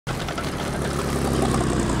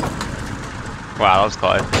Wow, that was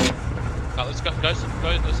close. Let's go. Let's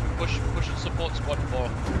push and support squad 4.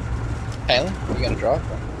 Halen, you gonna drive?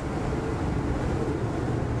 Bro?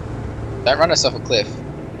 Don't run us off a cliff.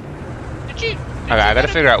 Did you? Okay, I gotta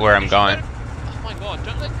figure out where I'm going. Oh my god!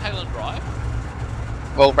 Don't let Halen drive.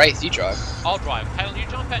 Well, Wraith, you drive. I'll drive. Halen, you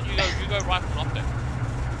jump out. You go rifleman optic.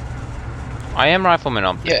 I am rifleman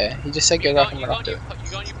optic. Yeah, he just said go rifleman You optic.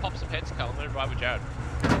 go and you pop some heads, Cal. I'm gonna drive with Jared.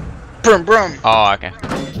 Brum brum. Oh, okay.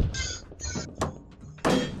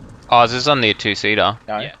 Oh, is this on the 2-seater?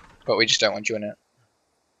 No, Yeah. but we just don't want you in it.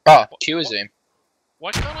 Oh, Q zoom.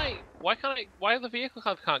 Why can't I? Why the vehicle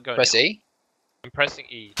can't go? Press now? E. I'm pressing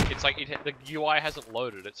E. It's like the UI hasn't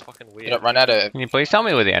loaded. It's fucking weird. You don't run out of. Can you please tell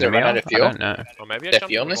me where the enemy run are? out of fuel? I don't know. Or maybe I Is there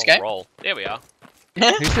jumped fuel in in the this wrong game? roll. There we are.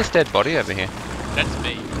 Who's this dead body over here? That's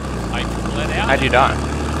me. I bled out. How'd you die?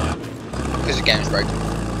 Because the game's broken.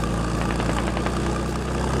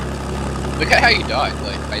 Look at how you died,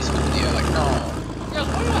 like basically. You're like, no. Yeah,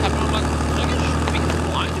 what did happen? I'm like, I get being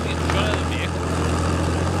blind to get shot out of the vehicle.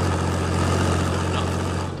 No.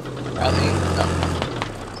 Apparently, no.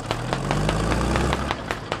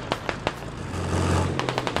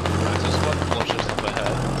 That's just what flushes up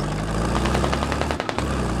ahead.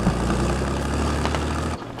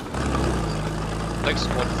 I think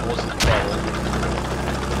squad 4's in trouble.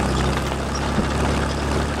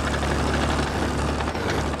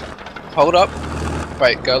 Hold up.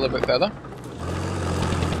 Wait, go a little bit further.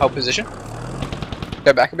 Hold position.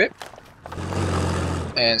 Go back a bit.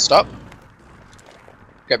 And stop.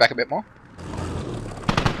 Go back a bit more.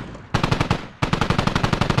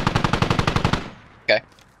 Okay.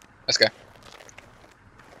 Let's go.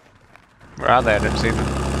 Where are they? I don't see them.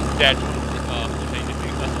 Dad, if you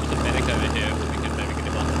guys there's a medic over here, we can maybe get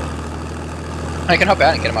him up. I can hop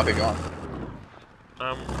out and get him up if you want.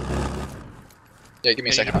 Yeah, give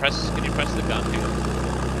me a second. Can you press the gun? Hang on.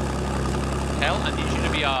 Hell, I need you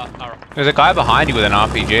to be our There's a guy behind you with an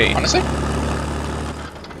RPG. Honestly?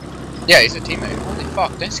 Yeah, he's a teammate. Holy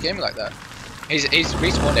fuck, don't scare me like that. He's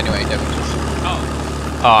respawned anyway, Devin. Oh.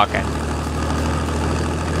 Oh, okay.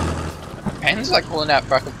 Han's like calling out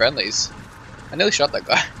fucking friendlies. I nearly shot that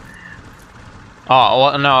guy. Oh,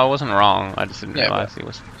 well, no, I wasn't wrong. I just didn't Yeah, realize he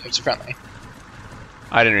was. It's a friendly.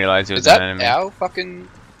 I didn't realize he was Is that an enemy. our fucking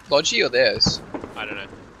Logi or theirs? I don't know.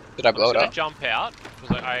 Did I blow I'm it just up? gonna jump out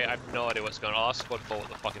because I have no idea what's going on. I'll ask squad 4 what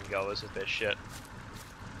the fucking go is with their shit.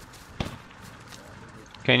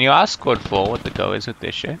 Can you ask Squad 4 what the go is with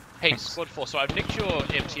this shit? Hey, squad 4. So I've nicked your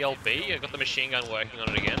MTLB. I've got the machine gun working on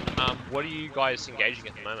it again. What are you guys engaging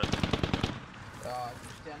at the moment?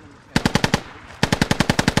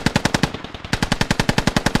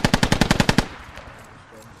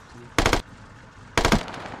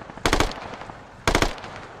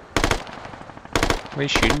 What are you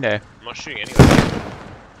shooting there? I'm not shooting anyway.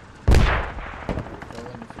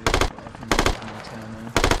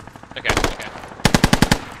 Okay.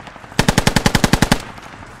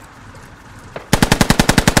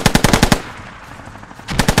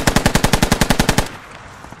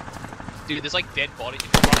 Dude, there's like dead bodies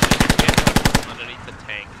underneath the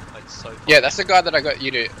tank. Like so. Yeah, that's the guy that I got you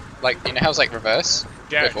to, like, you know how it's like reverse?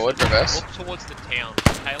 Jared, Go forward, reverse. Look towards the town.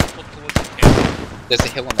 Taylor, look towards the town. There's a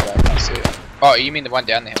hill on the way, I can't see it. Oh, you mean the one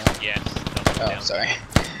down the hill? Yes. Oh, Down. sorry.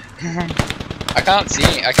 I can't see,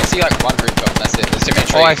 I can see like one rooftop and that's it. There's too many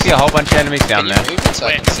trees. Oh, I see a whole bunch of enemies down Can you there. move it so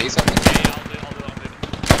I can see something? Yeah, I'll do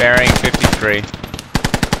it. Bearing 53. I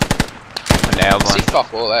nailed I see one.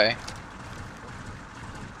 fuck all, eh?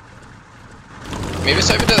 Maybe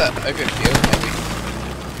it's over to that open field, maybe.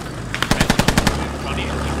 Funny.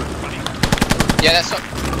 Yeah, that's not.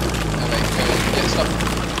 Oh, wait, go. Yeah, stop.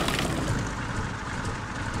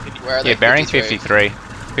 Where are they? Yeah, bearing 53.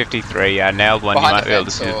 53, yeah, I nailed one. Behind You might the be able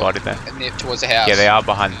to fence see his or- body there. Towards the house. Yeah, they are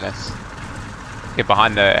behind this. Yeah,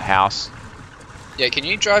 behind the house. Yeah, can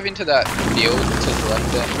you drive into that field to the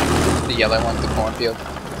left there? The yellow one, the cornfield.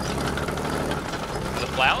 The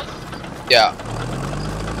flowers? Yeah.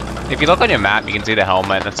 If you look on your map, you can see the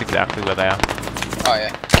helmet. That's exactly where they are. Oh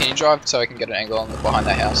yeah. Can you drive so I can get an angle on the, behind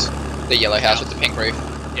that house? The yellow house with the pink roof.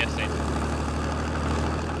 Yes, same.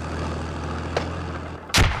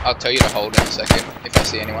 I'll tell you to hold in a second if I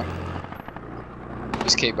see anyone.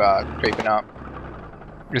 Just keep creeping up.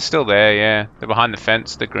 They're still there, yeah. They're behind the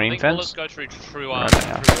fence, the I green think fence. bullets go through Right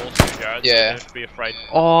now. through walls too, Jared. So Yeah. you don't have to be afraid.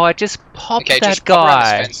 Oh, I just popped Okay, that just pop around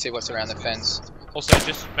this guy. fence, see what's around the fence. Also,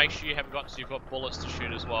 just make sure you have got so you've got bullets to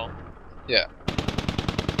shoot as well. Yeah.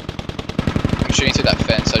 I'm shooting through that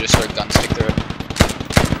fence, I just saw a gun stick through it.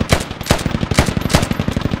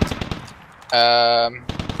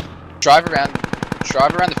 Drive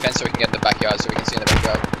around the fence so we can get in the backyard so we can see in the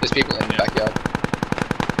backyard. There's people in the backyard.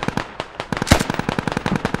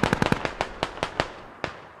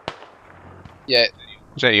 Yeah.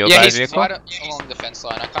 Is that your Yeah, guy's he's vehicle? right along the fence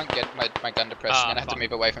line. I can't get my gun depressed, and I have to fuck.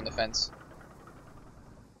 move away from the fence.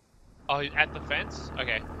 Oh, he's at the fence?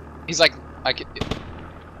 Okay. He's like,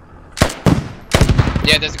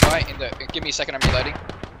 yeah, there's a guy in the. Give me a second, I'm reloading.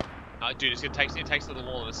 Dude, it takes the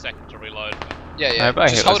wall in a second to reload. Yeah, I yeah. hope I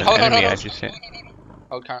Just hit was hold an enemy I hold. just hit.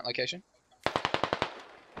 Hold current location.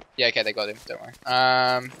 Yeah, okay, they got him. Don't worry.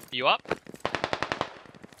 You up?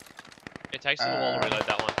 It takes the wall to reload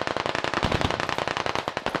that one.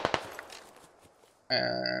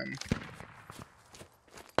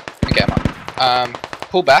 Okay, I'm up.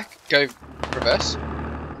 Pull back. Go reverse.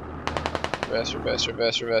 Reverse.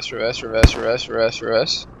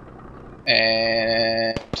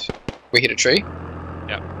 And we hit a tree.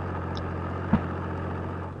 Yep.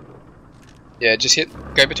 Yeah, just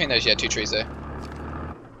go between those, two trees there.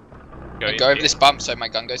 And go over this bump so my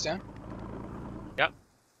gun goes down. Yep.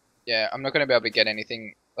 Yeah, I'm not going to be able to get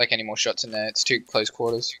anything, like any more shots in there. It's too close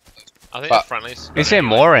quarters. I think the friendlies. Is there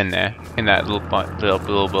more in there? In that little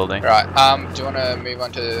building? Right, do you want to move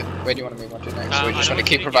on to, where do you want to move on to next? So we just want to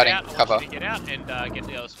keep providing cover. I want you to get out and get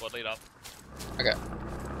the other squad lead up. Okay.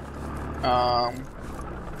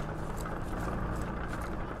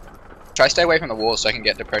 Try stay away from the walls so I can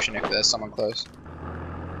get depression if there's someone close.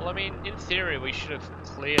 Well, I mean, in theory, we should have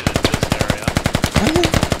cleared this area.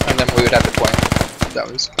 And then we would have the point. That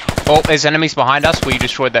was. Oh, there's enemies behind us. We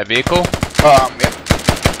destroyed that vehicle. Yep.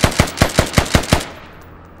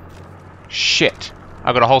 Shit.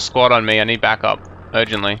 I've got a whole squad on me. I need backup.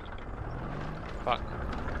 Urgently. Fuck.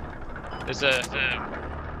 There's a...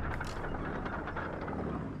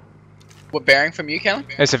 What bearing from you, Kellen?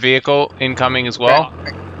 There's a vehicle incoming as well.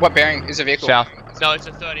 What bearing is a vehicle? South. No, it's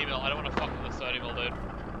a 30 mil. I don't want to fuck with the 30 mil, dude.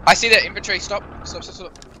 I see that infantry. Stop.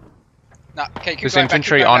 Nah, okay, keep There's going back,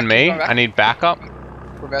 infantry keep going on back, keep me. going back. I need backup.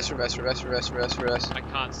 Reverse. I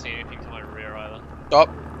can't see anything to my rear either. Stop.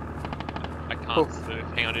 I can't Cool. move.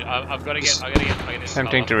 Hang on, dude. I've got to get. I gotta get this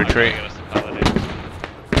Attempting cover. to retreat. I gotta get us some cover, dude.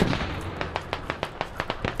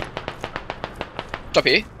 Stop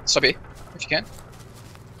here, if you can.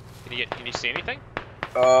 Can you see anything?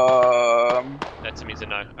 That That means a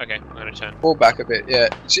no. Okay, I'm gonna turn. pull back a bit. Yeah.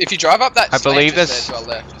 So if you drive up that, I believe just there's-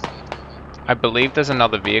 there to our left. I believe there's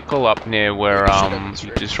another vehicle up near where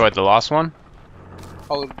you destroyed the last one.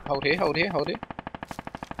 Hold here.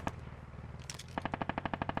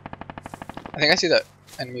 I think I see that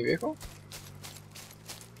enemy vehicle.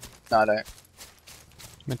 No, I don't.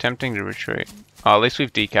 I'm attempting to retreat. Oh, at least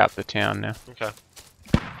we've decapped the town now. Okay.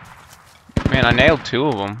 Man, I nailed 2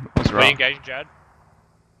 of them. That was Are you rough. engaging, Jad?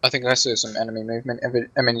 I think I saw some enemy movement.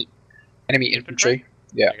 Enemy infantry.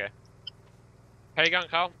 Yeah. Okay. How you going,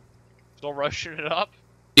 Carl? Still roasting it up?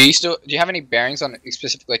 Do you have any bearings on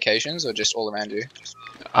specific locations or just all around you?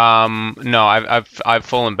 No, I've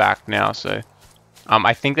fallen back now, so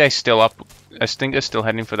I think they're still up. I think they're still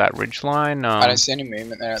heading for that ridge line. I don't see any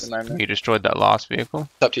movement there at the moment. You destroyed that last vehicle.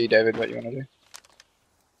 It's up to you, David, what you want to do.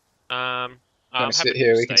 I'm sit happy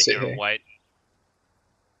here? to We can stay sit here here. and wait.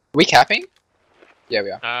 We capping? Yeah,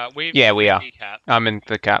 we are. Yeah, we are. Decap. I'm in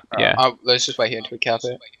the cap. Yeah, Let's just wait here until we cap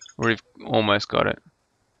it. we've almost got it.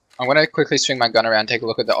 I'm gonna quickly swing my gun around, take a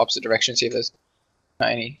look at the opposite direction, see if there's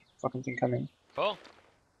not any fucking thing coming. Cool.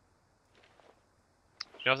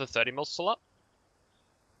 You have the 30 mil still up?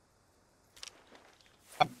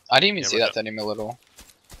 I didn't even Yeah, see we're that 30 mil at all.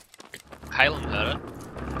 Halen heard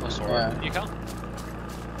it. I saw Yeah. it. You can't?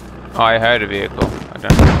 Oh, I heard a vehicle. I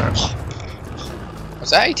don't know where it was. Was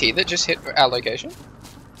that AT that just hit our location?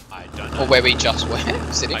 I don't know. Or where we just were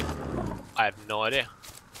sitting? I have no idea.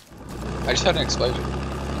 I just heard an explosion.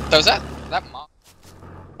 So was that mark?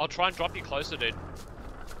 I'll try and drop you closer, dude.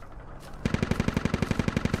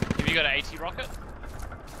 Have you got an AT rocket?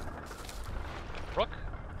 Rook?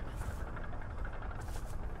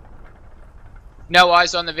 No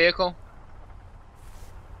eyes on the vehicle.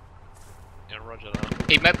 Yeah, roger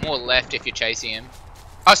that. He went more left if you're chasing him.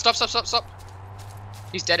 Oh, stop.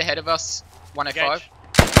 He's dead ahead of us. 105.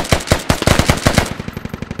 Engage.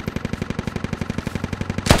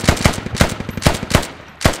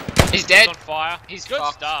 He's dead. On fire. He's good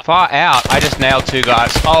fucked. stuff. Far out. I just nailed 2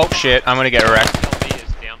 guys. Oh shit! I'm gonna get wrecked. LB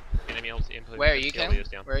is down. Enemy input. Where are you, LB Ken? is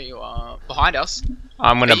down. Where are you? Behind us.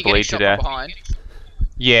 I'm Are gonna you getting bleed to shot from death. behind?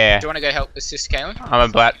 Yeah, Do you want to go help assist Kaylin? I'm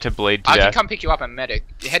about to bleed to I can death. come pick you up and medic.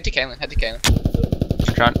 Head to Kaylin.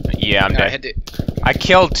 Yeah, I'm No, dead. head to. I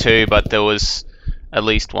killed 2, but there was at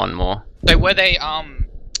least 1 more So were they on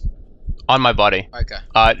my body. Okay.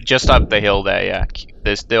 Just up the hill there. Yeah,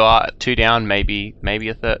 there are 2 down. Maybe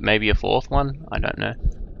a third, maybe a 4th one. I don't know.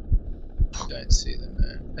 Don't see them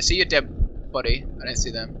there. I see your dead body. I don't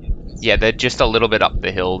see them. Yeah, they're just a little bit up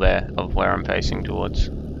the hill there of where I'm facing towards.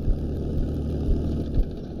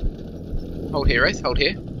 Hold here, Wraith. Hold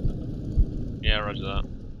here. Yeah, roger that.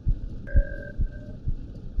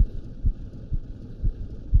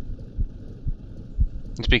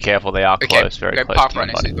 Just be careful, they are close, very go close park to you, right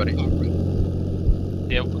next to buddy. his body.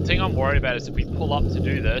 Yeah, the thing I'm worried about is if we pull up to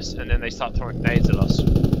do this and then they start throwing nades at us.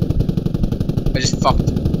 I just fucked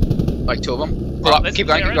like 2 of them. Pull Right, up, keep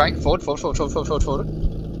going, clear keep going. Forward.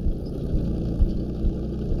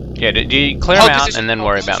 Yeah, do you clear Hold them out position, and then hold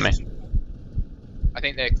worry about me? position. I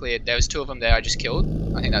think they're cleared. There was 2 of them there I just killed.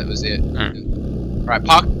 I think that was it. Right,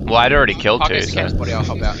 park. Well, I'd already killed Park 2, next to so... Ken's body, I'll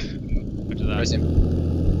hop out. Roger that. Where's him?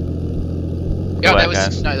 Yeah, Good there work, was,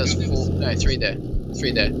 guys. no, there was 4, no, 3 there.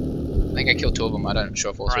 3 there. I think I killed 2 of them, I'm not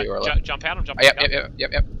sure if all 3 were Alright, alive. jump out, I'm jumping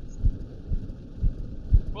Yep.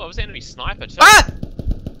 Well, it was enemy sniper too. Ah!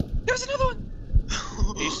 There was another one!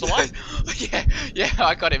 Are you still alive? Yeah,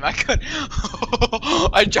 I got him,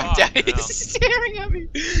 I jumped out, Fucking hell. he's staring at me!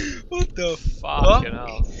 What the Fucking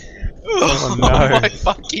hell. Oh no. my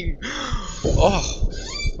fucking... Oh,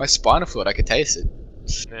 my spinal fluid, I could taste it.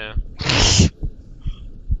 Yeah.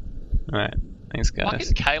 Alright, thanks guys.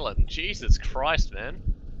 Fucking Kalen, Jesus Christ, man.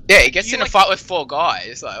 Yeah, he gets You in a like- fight with 4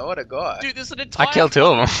 guys, like, what a guy. Dude, there's an entire killed 2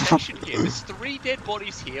 of them. station here. There's 3 dead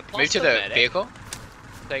bodies here, plus Move to the the medic. vehicle.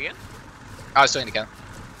 Say again? I was doing the gun.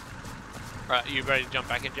 Right, you ready to jump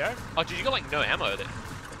back in, Jared? Oh, dude, you got like no ammo there.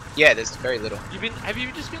 Yeah, there's very little. Have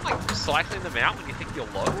you just been like cycling them out when you think you're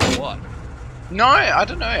low, or what? No, I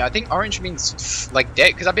don't know. I think orange means like dead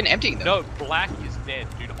because I've been emptying them. No, black is dead,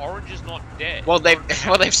 dude. Orange is not dead. Well, they've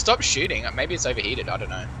Orange- stopped shooting. Maybe it's overheated. I don't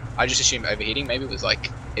know. I just assumed overheating. Maybe it was like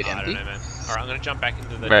it I don't empty. know, man. Alright, I'm gonna jump back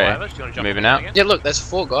into the Right. driver. Do you wanna jump Moving in out. again? Yeah, look, there's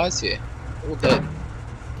 4 guys here. All dead.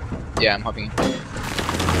 Yeah, I'm hopping in. I'm gonna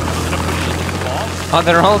push you into the box. Oh,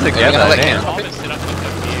 they're all gonna together, let damn. I'm gonna set up with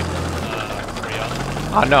the vehicle, rear.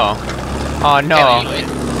 Oh no. Oh no. Yeah, you win.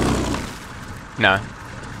 No.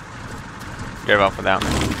 Give up without me.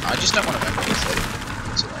 I just don't want to remember this.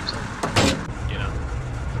 That's all I'm saying. You know.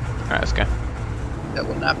 Alright, let's go. That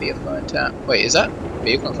will not be a fun tap. Wait, is that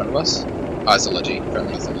vehicle in front of us? Oh, it's a Logi.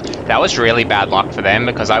 Friendly. That was really bad luck for them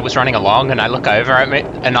because I was running along and I look over at me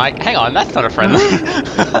and hang on, that's not a friendly.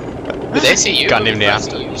 Did they see you? Gunned him down.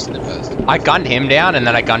 First, or you just in the first? I gunned him down and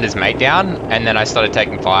then I gunned his mate down and then I started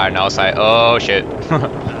taking fire and I was like, oh shit.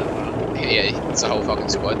 Yeah, it's a whole fucking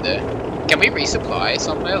squad there. Can we resupply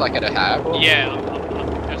somewhere, like at a hab? Or... Yeah,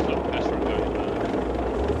 I'm just for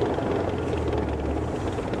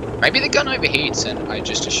good. Maybe the gun overheats and I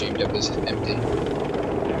just assumed it was empty.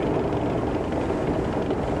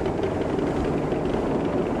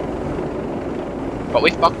 But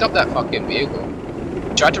we fucked up that fucking vehicle.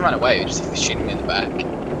 We tried to run away, we just shooting me in the back.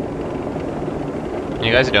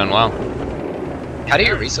 You guys are doing well. How do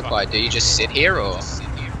you resupply? Do you just sit here or?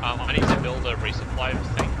 I need to build a resupply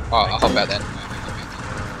thing. Oh, I'll hop out then.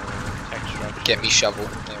 Texture. Get me shovel.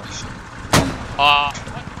 Supplies?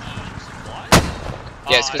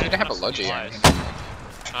 Yeah, it's because we don't have a Logi or anything.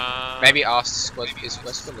 Maybe our squad is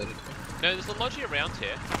West related. No, there's a Logi around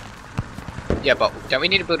here. Yeah, but don't we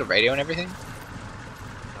need to build a radio and everything?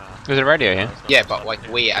 There's a radio here. Yeah, but like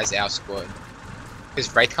we as our squad.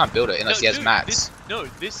 Because Wraith can't build it unless he has mats.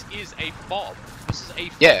 This is a fob. This is a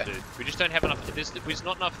fob, Yeah. dude. We just don't have enough. There's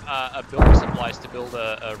not enough building supplies to build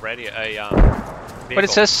a radio. But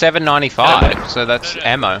it says 795, so that's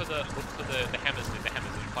ammo. Look for the hammers, dude. The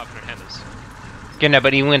hammers, dude. 500 hammers. Yeah, no,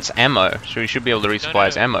 but he wants ammo, so we should be able to resupply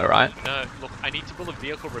his ammo, right? No, look, I need to build a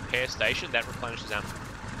vehicle repair station that replenishes ammo.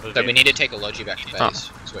 So we need to take a Logi back to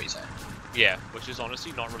base, is what you're saying. Yeah, which is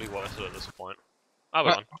honestly not really worth it at this point. Oh,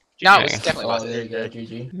 we're What? on. No, GG. it's definitely Oh, worth there it. you go,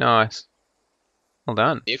 GG. Nice. Well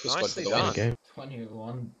done. Vehicle squad for Nicely the done. win.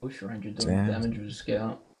 21 bush ranger doing Damn. damage with a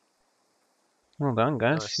scout. Well done,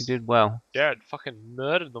 guys. Nice. You did well. Jared fucking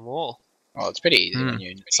murdered them all. Oh, it's pretty easy when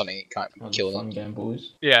you something you can't That was kill a fun them. game,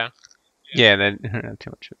 boys. Yeah. Yeah, they don't have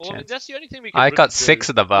too much of a Well, I mean, chance. that's the only thing we can I really got do. 6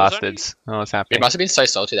 of the There was only- bastards. I was happy. It must have been so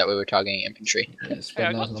salty that we were targeting infantry. Yeah, Yeah, I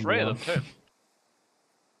spend got those on 3 of them the too.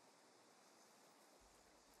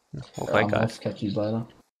 Well played, guys. I'll catch you later.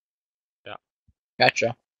 Gotcha.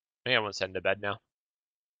 I think everyone's heading to bed now.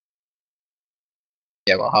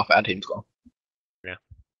 Yeah, well, half our team's gone. Yeah.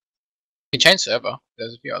 You can change server.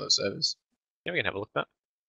 There's a few other servers. Yeah, we can have a look at that.